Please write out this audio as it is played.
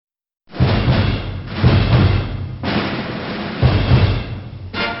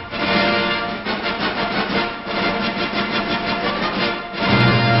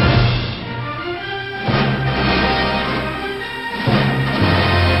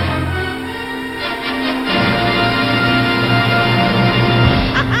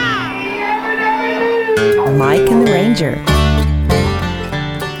Ranger.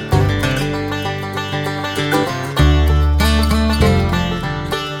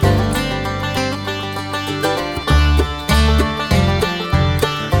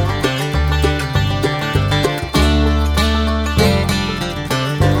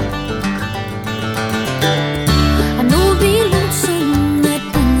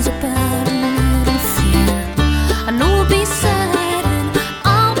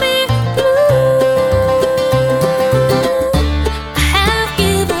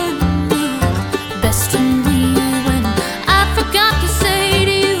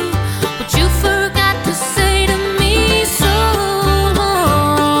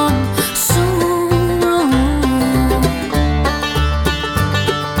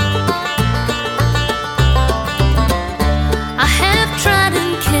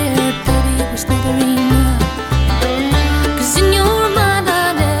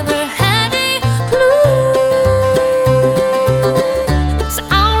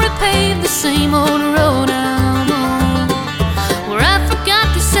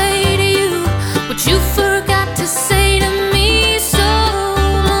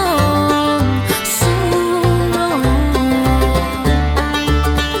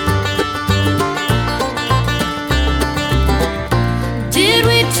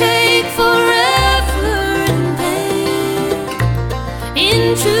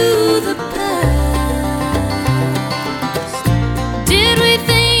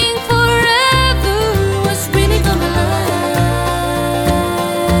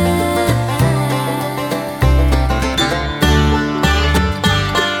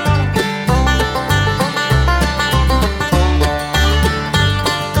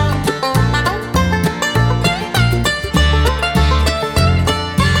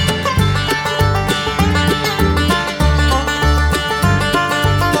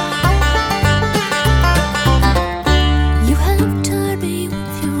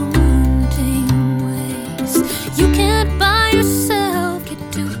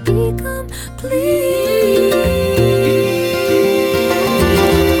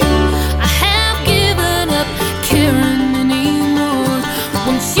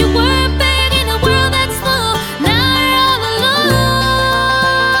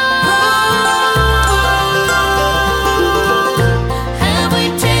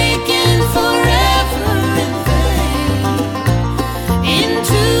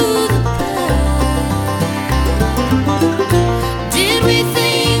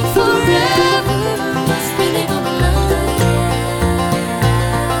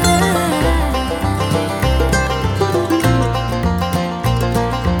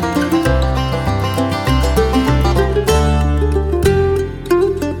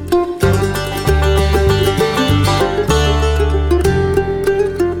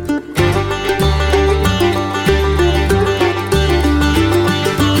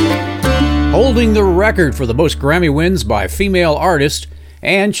 Holding the record for the most Grammy wins by female artist,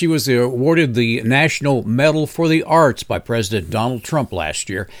 and she was awarded the National Medal for the Arts by President Donald Trump last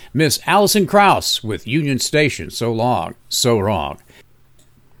year, Miss Alison Krauss with Union Station, So Long, So Wrong.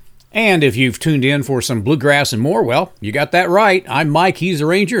 And if you've tuned in for some bluegrass and more, well, you got that right. I'm Mike, he's the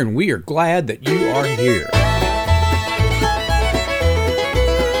Ranger, and we are glad that you are here.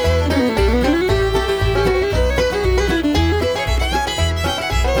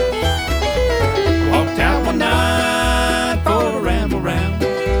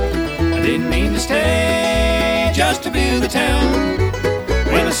 Just to view the town,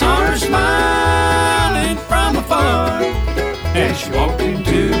 when I saw her smiling from afar as she walked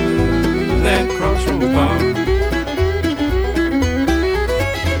into that crossroad bar.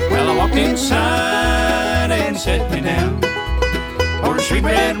 Well, I walked inside and sat me down, poured a sweet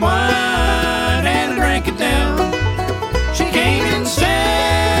red wine and I drank it down. She came and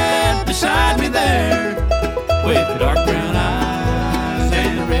sat beside me there with the dark brown eyes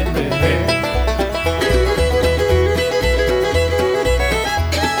and the red hair.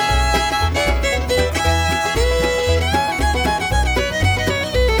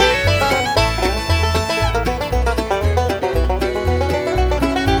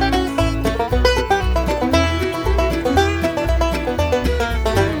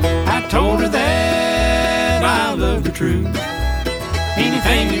 True.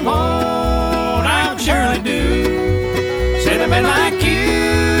 Anything you want, I would surely do. Said a man like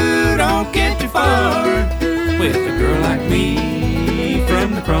you don't get too far with a girl like me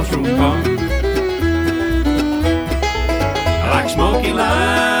from the crossroad bar. I like smoky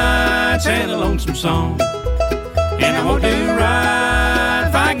lights and a lonesome song, and I won't do right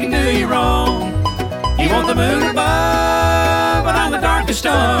if I can do you wrong. You want the moon above, but I'm the darkest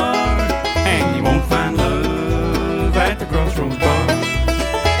star, and you won't find love Crossroads Bar.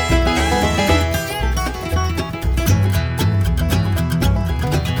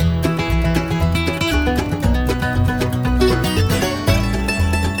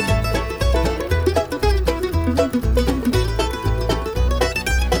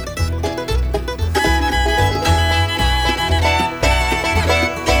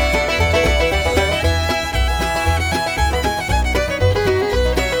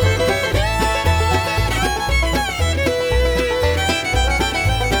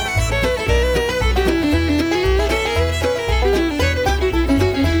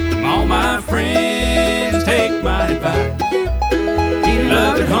 All my friends take my advice. You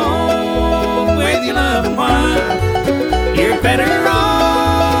love at home with your loving wife. You're better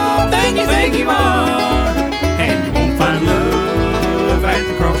off than you think you are, and you won't find love at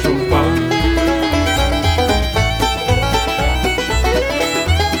the Crossroads Bar.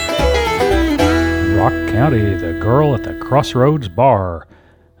 Rock County, the girl at the Crossroads Bar.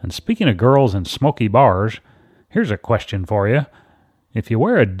 And speaking of girls and smoky bars, here's a question for you. If you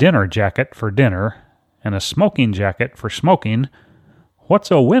wear a dinner jacket for dinner and a smoking jacket for smoking, what's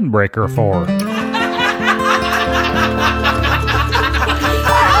a windbreaker for?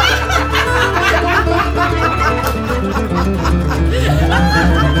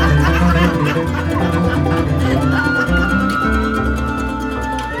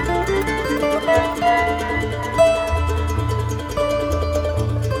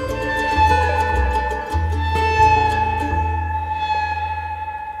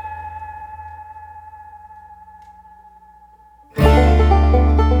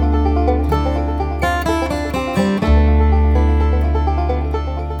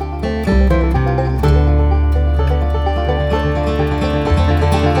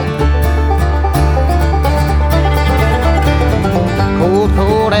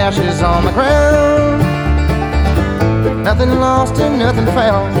 Cold ashes on the ground, nothing lost and nothing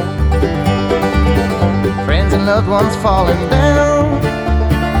found. Friends and loved ones falling down.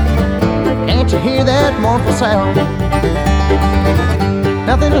 Can't you hear that mournful sound?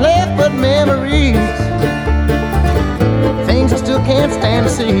 Nothing left but memories, things I still can't stand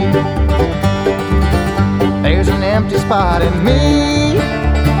to see. There's an empty spot in me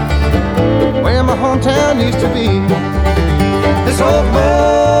where my hometown used to be. This old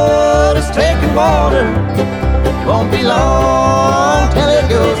mud is taking water, it won't be long till it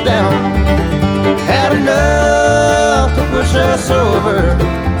goes down. Had enough to push us over,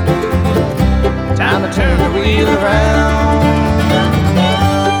 time to turn the wheel around.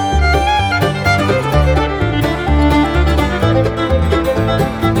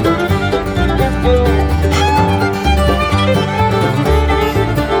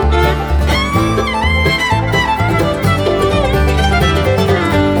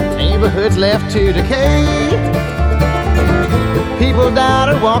 Neighborhoods left to decay, people died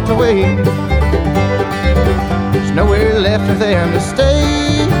or walked away. There's nowhere left for them to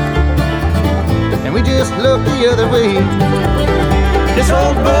stay, and we just look the other way. This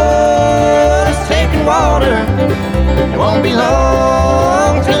old boat is taking water, it won't be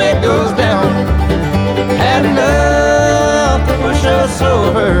long till it goes down. Had enough to push us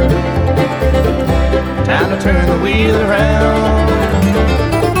over, time to turn the wheel around.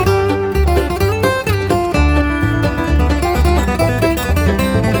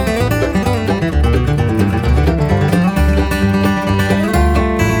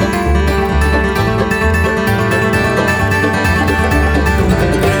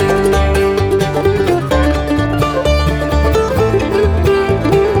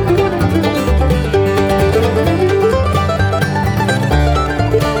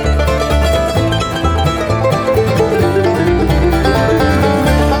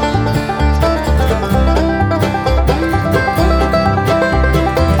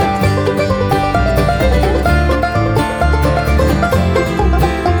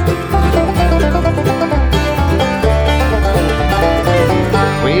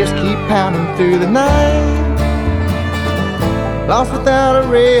 Pounding through the night, lost without a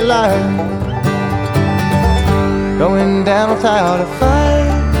ray light, going down without a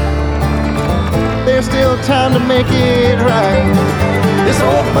fight. There's still time to make it right. This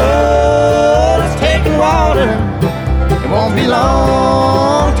old boat is taking water, it won't be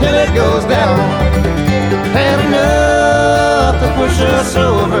long till it goes down. Had enough to push us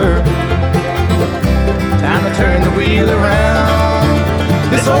over, time to turn the wheel around.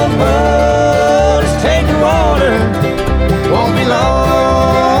 This old boat is taking water, won't be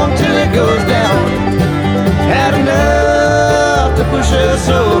long till it goes down. Had enough to push us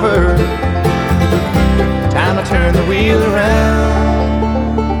over, time to turn the wheel around.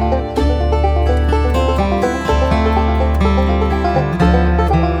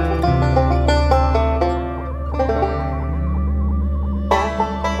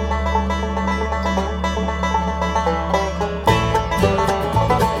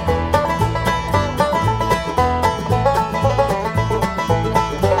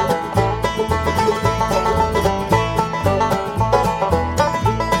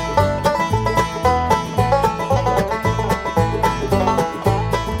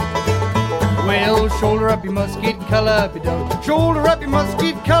 up your musket, color up your dog. Shoulder up your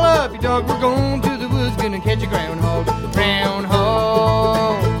musket, color up your dog. We're going to the woods, gonna catch a groundhog.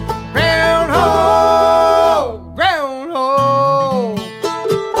 Groundhog, groundhog, groundhog.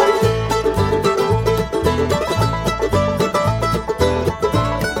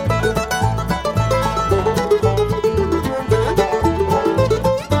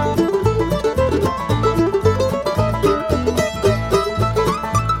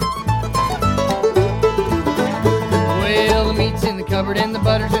 And the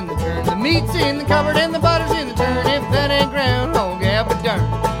butter's in the churn. The meat's in the cupboard and the butter's in the churn. If that ain't groundhog, yeah, but darn.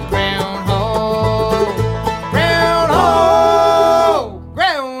 Groundhog, groundhog,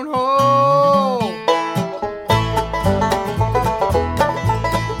 groundhog.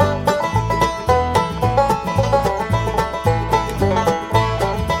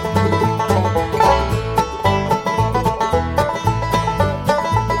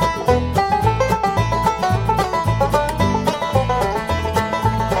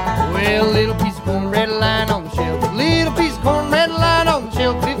 Well, little piece of corn, red line on the shelf. Little piece of corn, red line on the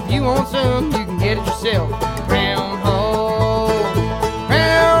shelf. If you want some, you can get it yourself. Groundhog,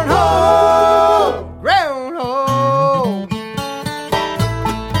 groundhog, groundhog.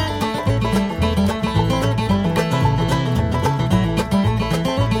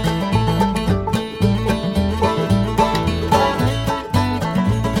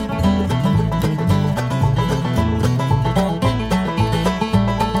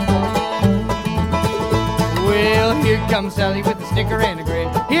 Well, here comes Sally with the sticker and a grin.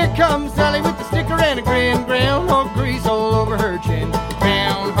 Here comes Sally with the sticker and a grin. Groundhog grease all over her chin.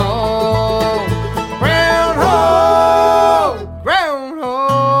 Groundhog, groundhog,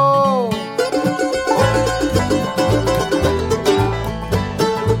 groundhog.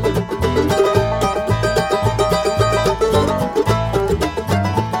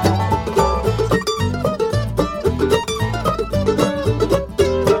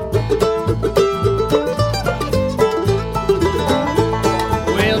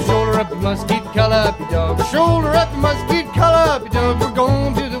 Well, shoulder up your musket, color up your dog. Shoulder up your musket, color up your dog. We're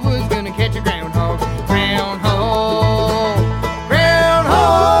going to the woods, gonna catch a groundhog. Groundhog,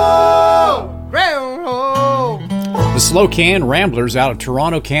 groundhog, groundhog. The Slow Can Ramblers out of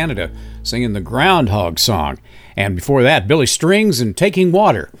Toronto, Canada, singing the Groundhog Song. And before that, Billy Strings and Taking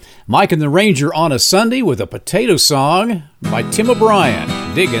Water. Mike and the Ranger on a Sunday with a potato song by Tim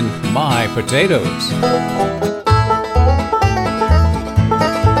O'Brien, Diggin' My Potatoes.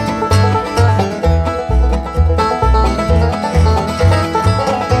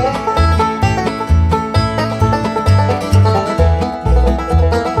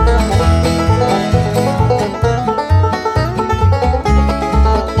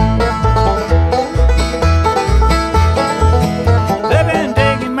 They've been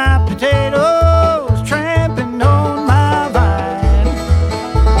digging my potatoes, tramping on my vine.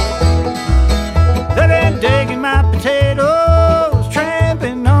 They've been digging my potatoes,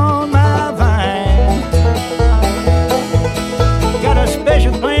 tramping on my vine. Got a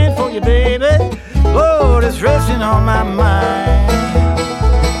special plan for you, baby. Lord, it's resting on my mind.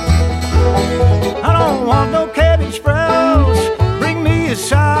 I don't want no cabbage sprouts. Bring me a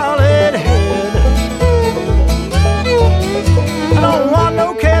solid head. I don't want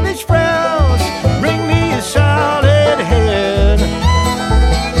no cabbage sprouts. Bring me a solid head.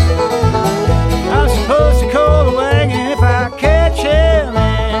 I'm supposed to call the wagon if I catch him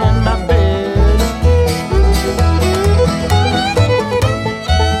in my bed.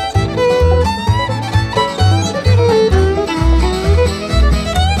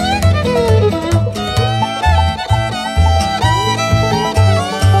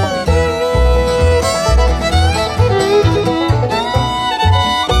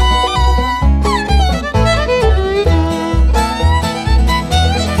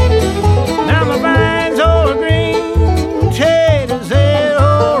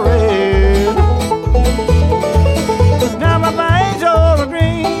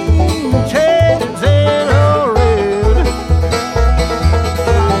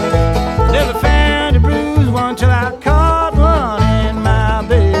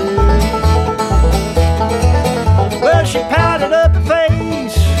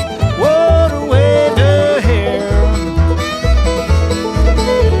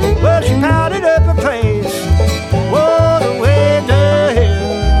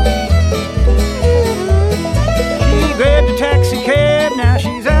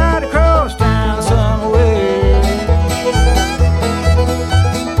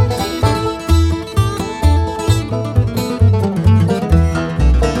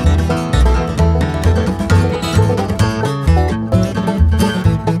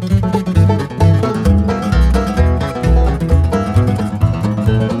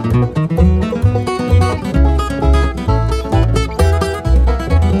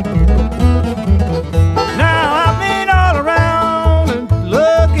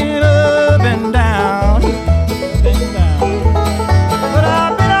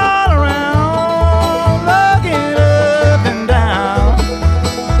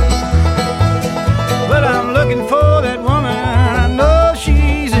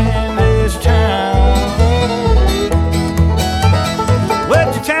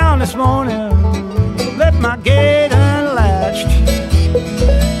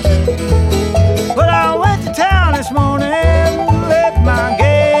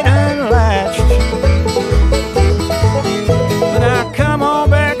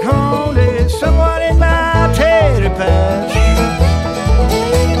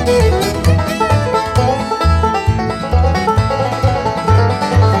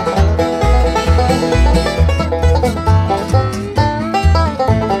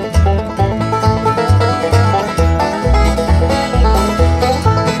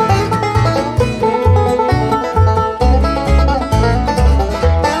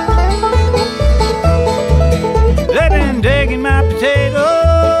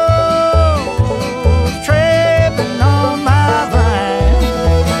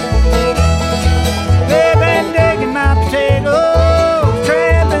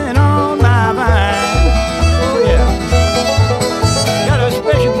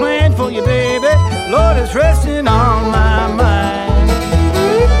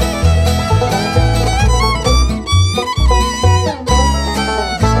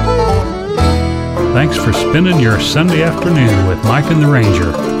 spending your Sunday afternoon with Mike and the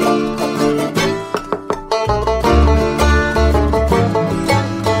Ranger.